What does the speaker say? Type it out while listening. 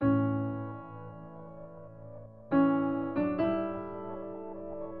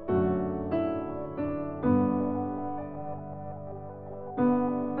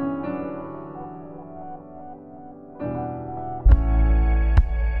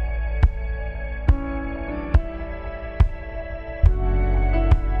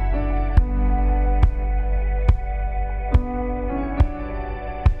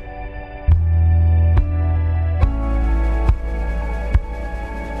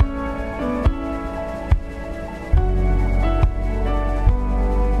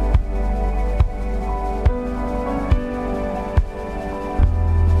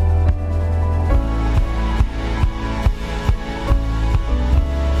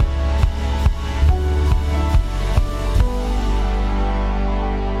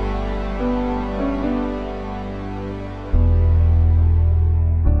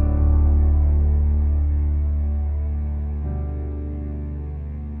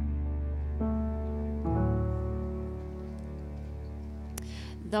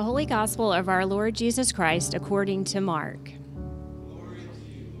The Holy Gospel of our Lord Jesus Christ according to Mark.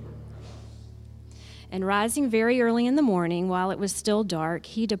 And rising very early in the morning, while it was still dark,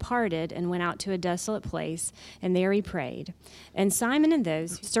 he departed and went out to a desolate place, and there he prayed. And Simon and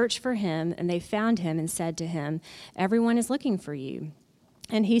those searched for him, and they found him and said to him, "Everyone is looking for you."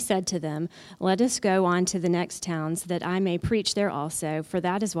 And he said to them, "Let us go on to the next towns, that I may preach there also, for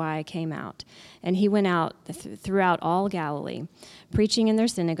that is why I came out." And he went out throughout all Galilee, preaching in their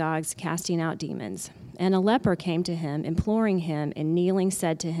synagogues, casting out demons. And a leper came to him, imploring him, and kneeling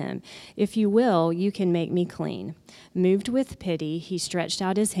said to him, "If you will, you can make me clean." Moved with pity, he stretched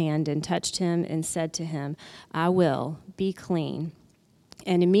out his hand and touched him and said to him, "I will, be clean."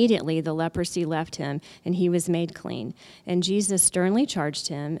 And immediately the leprosy left him, and he was made clean. And Jesus sternly charged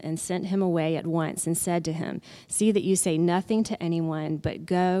him and sent him away at once and said to him, "See that you say nothing to anyone, but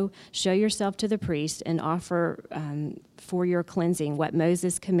go, show yourself to the priest, and offer for your cleansing what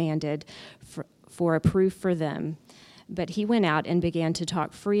Moses commanded for a proof for them." But he went out and began to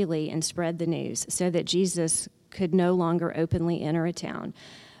talk freely and spread the news, so that Jesus could no longer openly enter a town,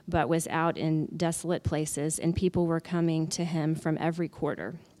 but was out in desolate places, and people were coming to him from every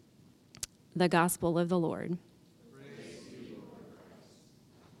quarter. The Gospel of the Lord.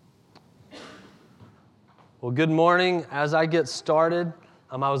 Well, good morning. As I get started,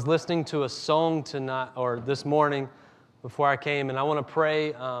 I was listening to a song this morning before I came, and I want to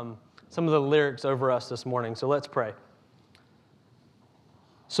pray some of the lyrics over us this morning. So let's pray.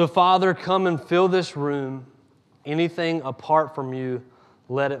 So, Father, come and fill this room. Anything apart from you,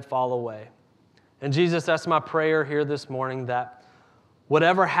 let it fall away. And Jesus, that's my prayer here this morning, that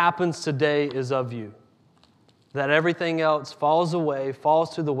whatever happens today is of you, that everything else falls away, falls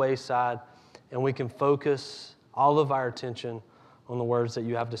to the wayside, and we can focus all of our attention on the words that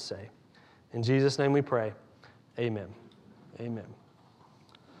you have to say. In Jesus' name we pray, amen. Amen.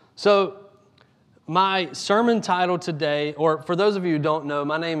 So my sermon title today, or for those of you who don't know,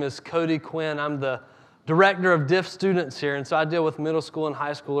 my name is Cody Quinn. I'm the director of Diff students here, and so I deal with middle school and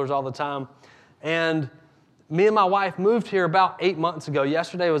high schoolers all the time. And me and my wife moved here about 8 months ago.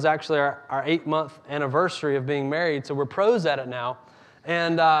 Yesterday was actually our 8-month anniversary of being married, so we're pros at it now.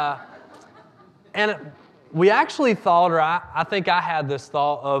 And we actually thought, or I think I had this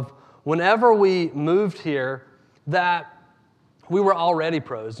thought of whenever we moved here that we were already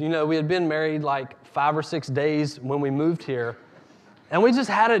pros. You know, we had been married like 5 or 6 days when we moved here. And we just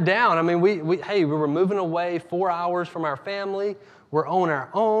had it down. I mean, we were moving away 4 hours from our family. We're on our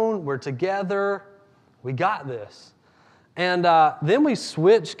own. We're together. We got this. And then we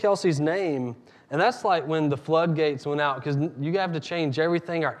switched Kelsey's name. And that's like when the floodgates went out, because you have to change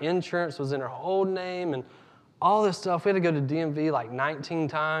everything. Our insurance was in her old name and all this stuff. We had to go to DMV like 19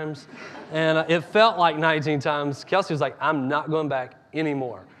 times. And it felt like 19 times. Kelsey was like, "I'm not going back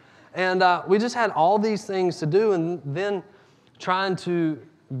anymore." And we just had all these things to do. And then trying to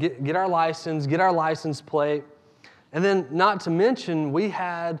get our license, get our license plate. And then not to mention, we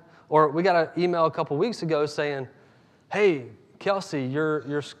got an email a couple weeks ago saying, "Hey, Kelsey,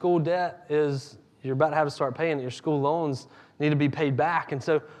 your school debt you're about to have to start paying it. Your school loans need to be paid back." And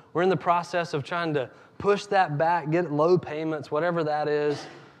so we're in the process of trying to push that back, get low payments, whatever that is.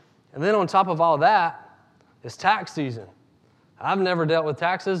 And then on top of all that, it's tax season. I've never dealt with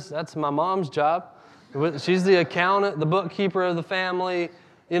taxes. That's my mom's job. She's the accountant, the bookkeeper of the family.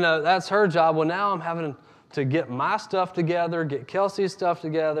 You know, that's her job. Well, now I'm having to get my stuff together, get Kelsey's stuff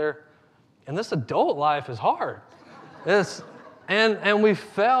together. And this adult life is hard. And we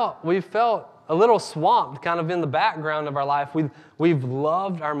felt a little swamped kind of in the background of our life. We've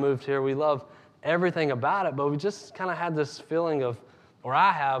loved our move here. We love everything about it, but we just kind of had this feeling of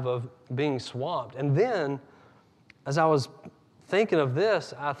being swamped. And then as I was thinking of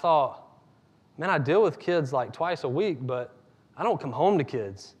this, I thought, man, I deal with kids like twice a week, but I don't come home to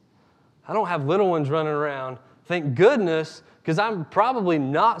kids. I don't have little ones running around. Thank goodness, because I'm probably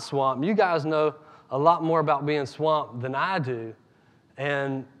not swamped. You guys know a lot more about being swamped than I do.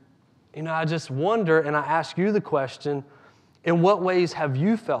 And, you know, I just wonder, and I ask you the question, in what ways have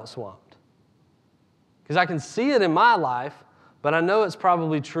you felt swamped? Because I can see it in my life, but I know it's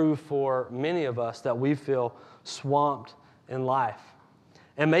probably true for many of us that we feel swamped in life.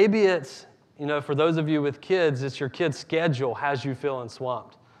 And maybe it's, you know, for those of you with kids, it's your kid's schedule has you feeling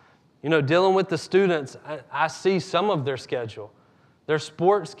swamped. You know, dealing with the students, I see some of their schedule. Their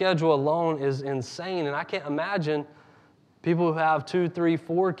sports schedule alone is insane, and I can't imagine people who have 2, 3,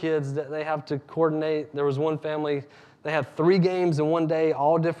 4 kids that they have to coordinate. There was one family, they had 3 games in one day,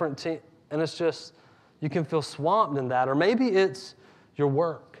 all different teams, and it's just, you can feel swamped in that. Or maybe it's your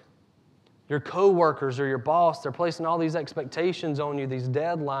work. Your coworkers or your boss, they're placing all these expectations on you, these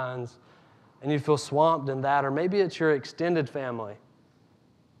deadlines, and you feel swamped in that. Or maybe it's your extended family.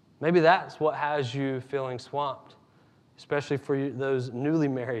 Maybe that's what has you feeling swamped, especially for those newly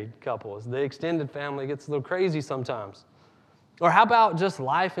married couples. The extended family gets a little crazy sometimes. Or how about just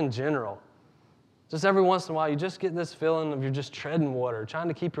life in general? Just every once in a while, you just get this feeling of you're just treading water, trying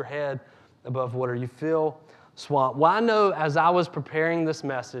to keep your head above water. You feel swamped. Well, I know as I was preparing this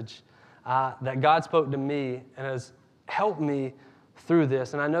message that God spoke to me and has helped me through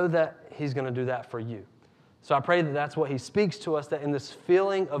this, and I know that He's going to do that for you. So I pray that that's what He speaks to us, that in this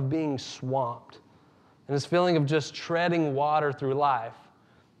feeling of being swamped, and this feeling of just treading water through life,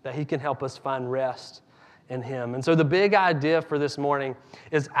 that He can help us find rest in Him. And so the big idea for this morning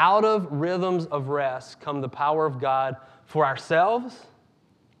is out of rhythms of rest come the power of God for ourselves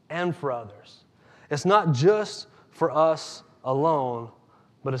and for others. It's not just for us alone,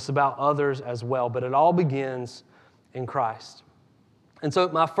 but it's about others as well. But it all begins in Christ. And so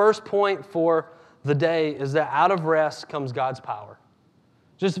my first point for the day is that out of rest comes God's power.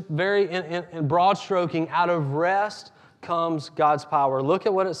 Just very in broad stroking, out of rest comes God's power. Look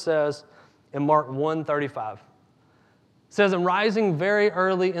at what it says in Mark 1:35. It says, "And rising very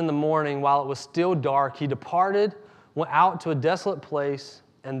early in the morning, while it was still dark, He departed, went out to a desolate place,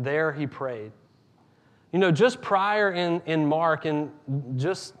 and there He prayed." You know, just prior in Mark, and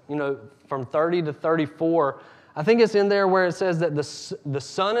just, from 30 to 34, I think it's in there where it says that the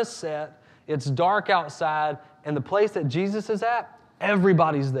sun is set, it's dark outside, and the place that Jesus is at,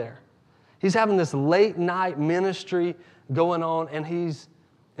 everybody's there. He's having this late night ministry going on, and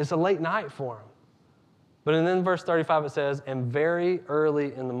it's a late night for Him. But then verse 35 it says, "And very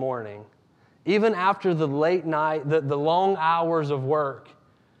early in the morning," even after the late night, the long hours of work,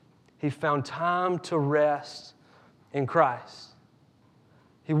 He found time to rest in Christ.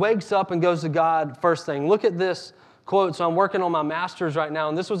 He wakes up and goes to God first thing. Look at this quote. So I'm working on my master's right now,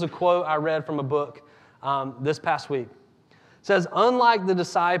 and this was a quote I read from a book this past week. It says, "Unlike the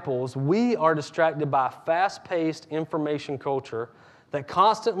disciples, we are distracted by a fast-paced information culture that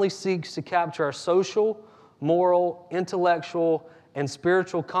constantly seeks to capture our social, moral, intellectual, and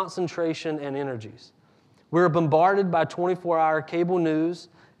spiritual concentration and energies. We're bombarded by 24-hour cable news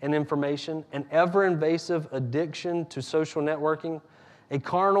and information, an ever-invasive addiction to social networking, a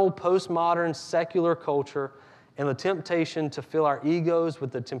carnal, postmodern, secular culture, and the temptation to fill our egos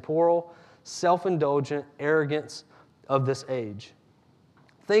with the temporal, self-indulgent arrogance of this age.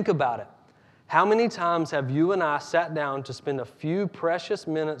 Think about it. How many times have you and I sat down to spend a few precious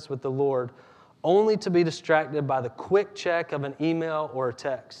minutes with the Lord only to be distracted by the quick check of an email or a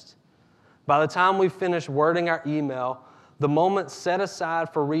text? By the time we finish wording our email, the moment set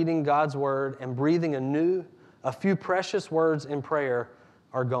aside for reading God's Word and breathing anew, a few precious words in prayer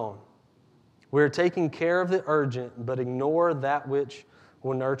are gone. We are taking care of the urgent, but ignore that which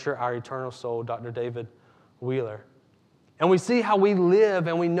will nurture our eternal soul, Dr. David Wheeler. And we see how we live,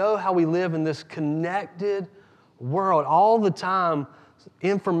 and we know how we live in this connected world. All the time,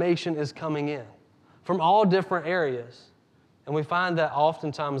 information is coming in from all different areas. And we find that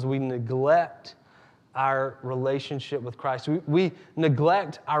oftentimes we neglect our relationship with Christ. We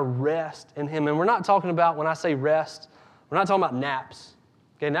neglect our rest in Him. And we're not talking about, when I say rest, we're not talking about naps.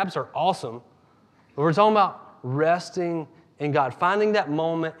 Okay, naps are awesome. But we're talking about resting in God, finding that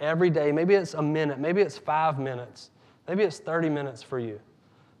moment every day. Maybe it's a minute, maybe it's 5 minutes, maybe it's 30 minutes for you.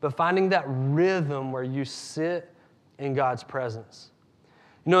 But finding that rhythm where you sit in God's presence.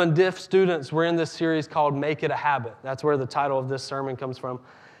 You know, in Diff Students, we're in this series called Make It a Habit. That's where the title of this sermon comes from.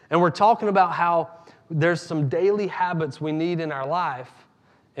 And we're talking about how there's some daily habits we need in our life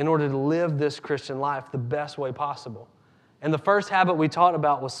in order to live this Christian life the best way possible. And the first habit we talked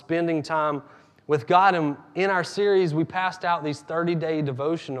about was spending time with God. And in our series, we passed out these 30-day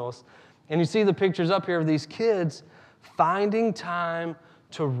devotionals. And you see the pictures up here of these kids finding time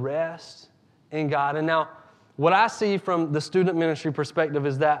to rest in God. And now, what I see from the student ministry perspective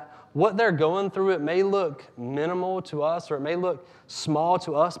is that what they're going through, it may look minimal to us or it may look small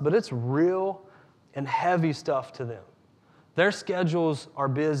to us, but it's real and heavy stuff to them. Their schedules are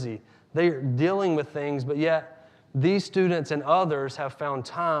busy. They're dealing with things, but yet these students and others have found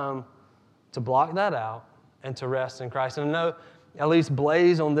time to block that out and to rest in Christ. And I know at least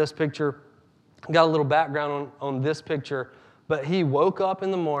Blaze on this picture got a little background on this picture, but he woke up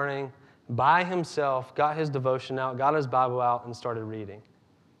in the morning by himself, got his devotion out, got his Bible out, and started reading.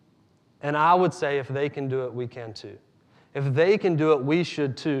 And I would say if they can do it, we can too. If they can do it, we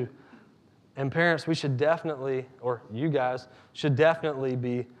should too. And parents, we should definitely, or you guys, should definitely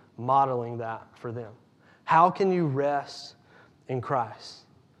be modeling that for them. How can you rest in Christ?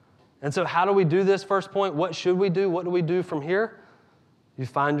 And so how do we do this first point? What should we do? What do we do from here? You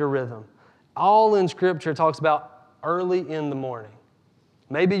find your rhythm. All in Scripture talks about early in the morning.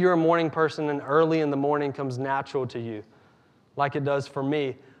 Maybe you're a morning person and early in the morning comes natural to you, like it does for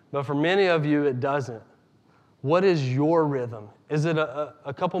me. But for many of you, it doesn't. What is your rhythm? Is it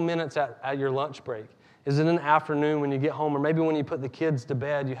a couple minutes at your lunch break? Is it an afternoon when you get home? Or maybe when you put the kids to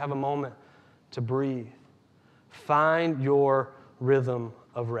bed, you have a moment to breathe. Find your rhythm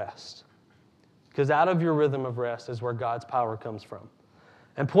of rest. Because out of your rhythm of rest is where God's power comes from.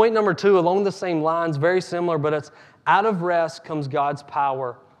 And point number 2, along the same lines, very similar, but it's out of rest comes God's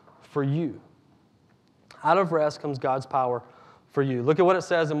power for you. Out of rest comes God's power for you. Look at what it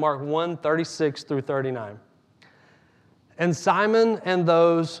says in Mark 1:36 through 39. And Simon and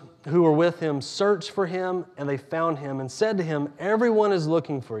those who were with him searched for him, and they found him and said to him, "Everyone is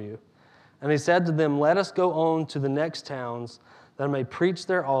looking for you." And he said to them, "Let us go on to the next towns, that I may preach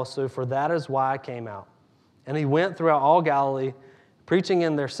there also, for that is why I came out." And he went throughout all Galilee, preaching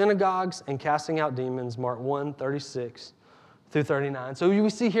in their synagogues and casting out demons, Mark 1:36 through 39. So we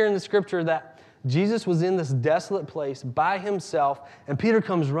see here in the Scripture that Jesus was in this desolate place by himself, and Peter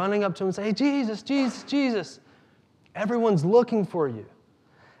comes running up to him and says, "Hey, Jesus, Jesus, Jesus, everyone's looking for you.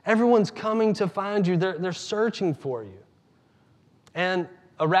 Everyone's coming to find you. They're searching for you." And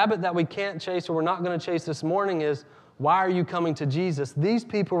a rabbit that we can't chase, or we're not going to chase this morning, is, why are you coming to Jesus? These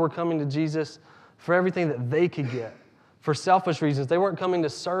people were coming to Jesus for everything that they could get, for selfish reasons. They weren't coming to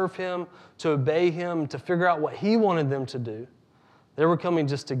serve him, to obey him, to figure out what he wanted them to do. They were coming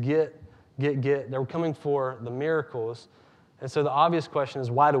just to get. They were coming for the miracles. And so the obvious question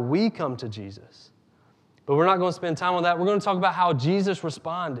is, why do we come to Jesus? But we're not going to spend time on that. We're going to talk about how Jesus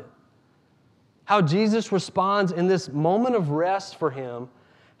responded. How Jesus responds in this moment of rest for him.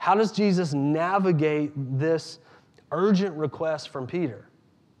 How does Jesus navigate this urgent request from Peter?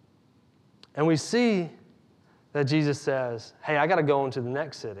 And we see that Jesus says, "Hey, I got to go on to the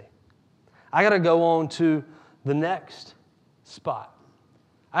next city. I got to go on to the next spot.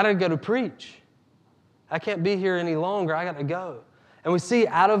 I got to go to preach. I can't be here any longer. I got to go." And we see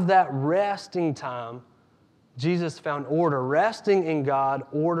out of that resting time, Jesus found order. Resting in God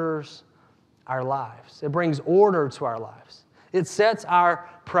orders our lives. It brings order to our lives. It sets our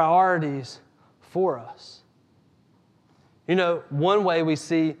priorities for us. You know, one way we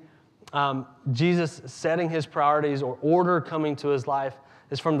see Jesus setting his priorities or order coming to his life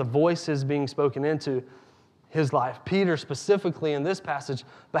is from the voices being spoken into his life. Peter specifically in this passage.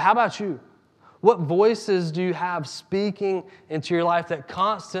 But how about you? What voices do you have speaking into your life that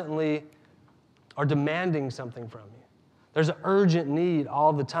constantly are demanding something from you? There's an urgent need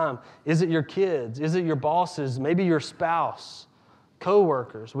all the time. Is it your kids? Is it your bosses? Maybe your spouse,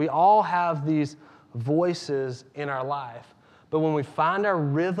 coworkers? We all have these voices in our life. But when we find our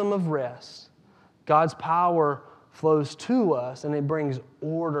rhythm of rest, God's power flows to us and it brings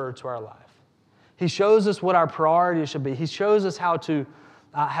order to our life. He shows us what our priorities should be. He shows us how to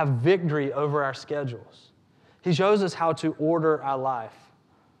have victory over our schedules. He shows us how to order our life.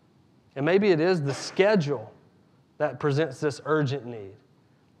 And maybe it is the schedule that presents this urgent need.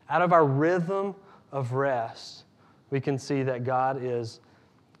 Out of our rhythm of rest, we can see that God is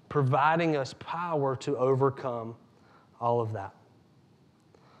providing us power to overcome all of that.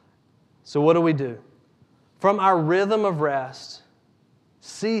 So what do? From our rhythm of rest,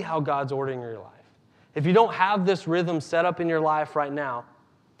 see how God's ordering your life. If you don't have this rhythm set up in your life right now,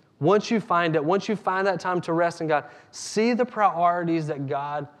 once you find it, once you find that time to rest in God, see the priorities that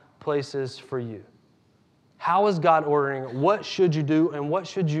God places for you. How is God ordering it? What should you do and what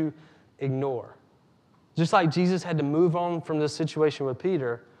should you ignore? Just like Jesus had to move on from this situation with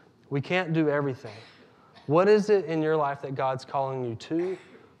Peter, we can't do everything. What is it in your life that God's calling you to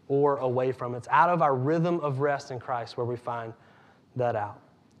or away from? It's out of our rhythm of rest in Christ where we find that out.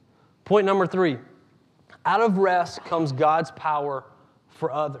 Point number 3, out of rest comes God's power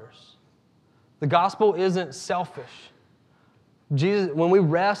for others. The gospel isn't selfish. Jesus, when we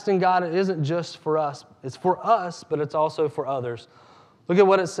rest in God, it isn't just for us. It's for us, but it's also for others. Look at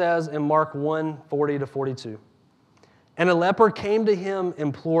what it says in Mark 1:40-42. And a leper came to him,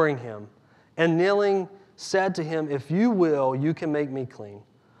 imploring him, and kneeling said to him, "If you will, you can make me clean."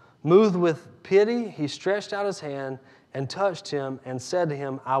 Moved with pity, he stretched out his hand and touched him and said to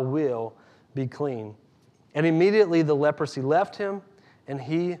him, "I will be clean." And immediately the leprosy left him, and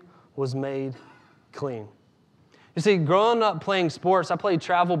he was made clean. You see, growing up playing sports, I played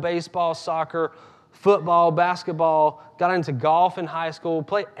travel baseball, soccer, football, basketball, got into golf in high school,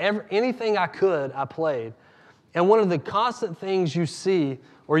 played anything I could, I played. And one of the constant things you see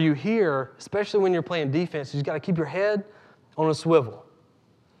or you hear, especially when you're playing defense, is you got to keep your head on a swivel.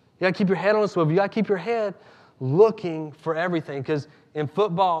 You got to keep your head on a swivel. You got to keep your head looking for everything, because in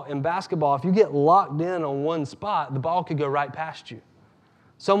football and basketball, if you get locked in on one spot, the ball could go right past you.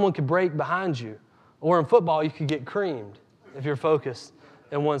 Someone could break behind you. Or in football, you could get creamed if you're focused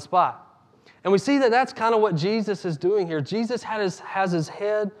in one spot. And we see that that's kind of what Jesus is doing here. Jesus has his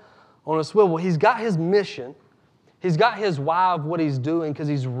head on a swivel. He's got his mission. He's got his why of what he's doing because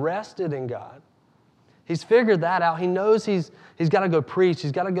he's rested in God. He's figured that out. He knows he's got to go preach.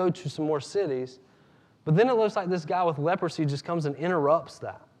 He's got to go to some more cities. But then it looks like this guy with leprosy just comes and interrupts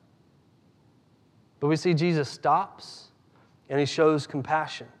that. But we see Jesus stops and he shows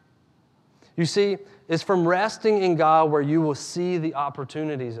compassion. You see, it's from resting in God where you will see the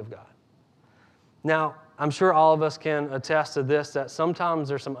opportunities of God. Now, I'm sure all of us can attest to this, that sometimes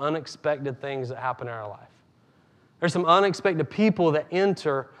there's some unexpected things that happen in our life. There's some unexpected people that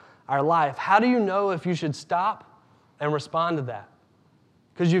enter our life. How do you know if you should stop and respond to that?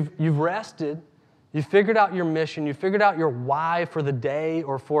 Because you've rested, you've figured out your mission, you've figured out your why for the day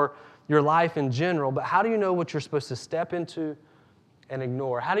or for your life in general, but how do you know what you're supposed to step into and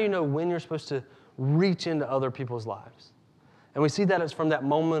ignore? How do you know when you're supposed to reach into other people's lives? And we see that it's from that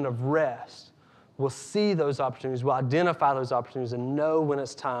moment of rest. We'll see those opportunities, we'll identify those opportunities and know when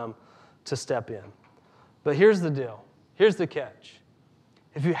it's time to step in. But here's the deal. Here's the catch.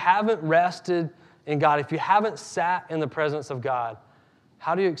 If you haven't rested in God, if you haven't sat in the presence of God,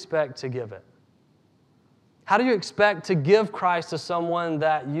 how do you expect to give it? How do you expect to give Christ to someone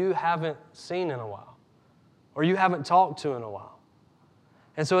that you haven't seen in a while or you haven't talked to in a while?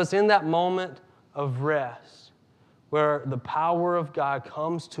 And so it's in that moment of rest where the power of God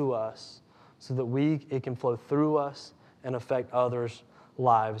comes to us so that it can flow through us and affect others'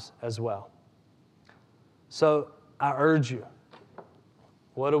 lives as well. So I urge you,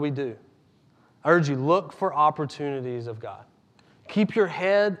 what do? I urge you, look for opportunities of God. Keep your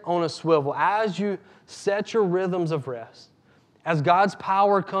head on a swivel as you set your rhythms of rest. As God's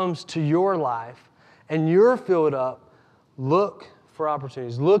power comes to your life and you're filled up, look for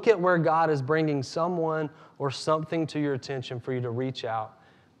opportunities. Look at where God is bringing someone or something to your attention for you to reach out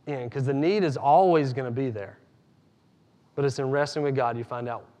in, because the need is always going to be there. But it's in resting with God you find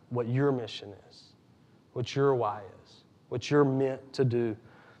out what your mission is, what your why is, what you're meant to do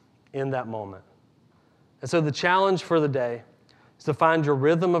in that moment. And so the challenge for the day is to find your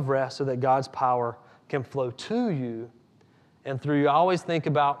rhythm of rest so that God's power can flow to you and through you. I always think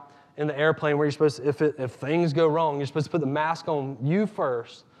about in the airplane where you're supposed to, if things go wrong, you're supposed to put the mask on you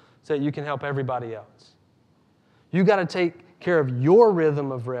first so that you can help everybody else. You got to take care of your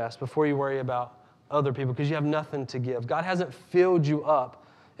rhythm of rest before you worry about other people, because you have nothing to give. God hasn't filled you up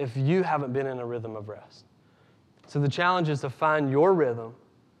if you haven't been in a rhythm of rest. So the challenge is to find your rhythm,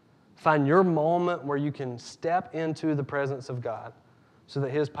 find your moment where you can step into the presence of God so that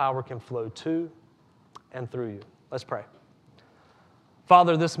His power can flow to and through you. Let's pray.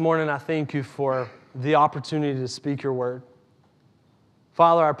 Father, this morning I thank you for the opportunity to speak your word.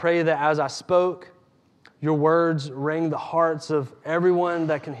 Father, I pray that as I spoke, your words rang the hearts of everyone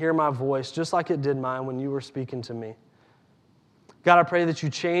that can hear my voice, just like it did mine when you were speaking to me. God, I pray that you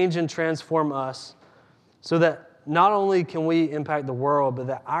change and transform us so that not only can we impact the world, but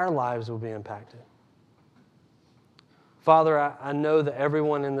that our lives will be impacted. Father, I know that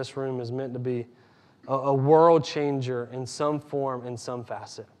everyone in this room is meant to be a world changer in some form, in some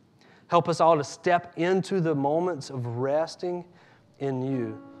facet. Help us all to step into the moments of resting in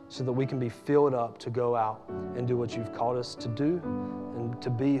you so that we can be filled up to go out and do what you've called us to do and to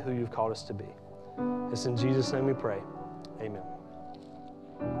be who you've called us to be. It's in Jesus' name we pray. Amen.